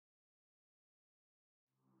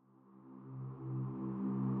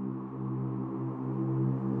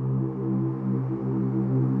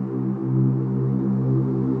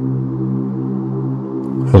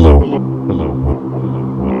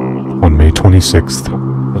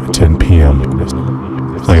26th at 10 p.m.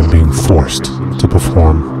 I am being forced to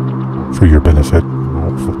perform for your benefit.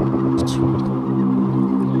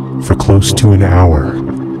 For close to an hour,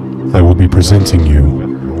 I will be presenting you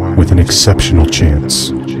with an exceptional chance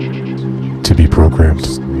to be programmed.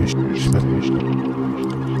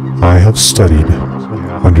 I have studied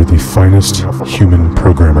under the finest human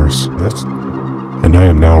programmers, and I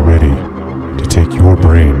am now ready to take your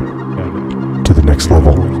brain to the next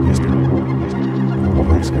level.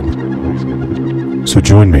 So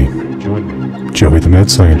join me, Joey the Mad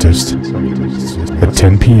Scientist, at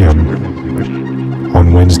 10 p.m.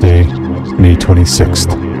 on Wednesday, May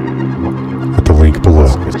 26th, at the link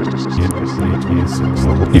below.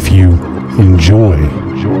 If you enjoy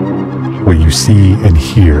what you see and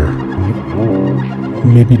hear,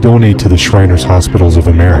 maybe donate to the Shriners Hospitals of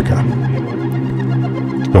America.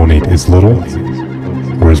 Donate as little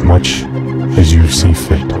or as much as you see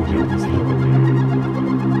fit.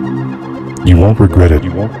 You won't regret it,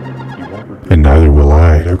 and neither will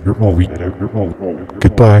I.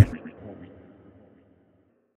 Goodbye.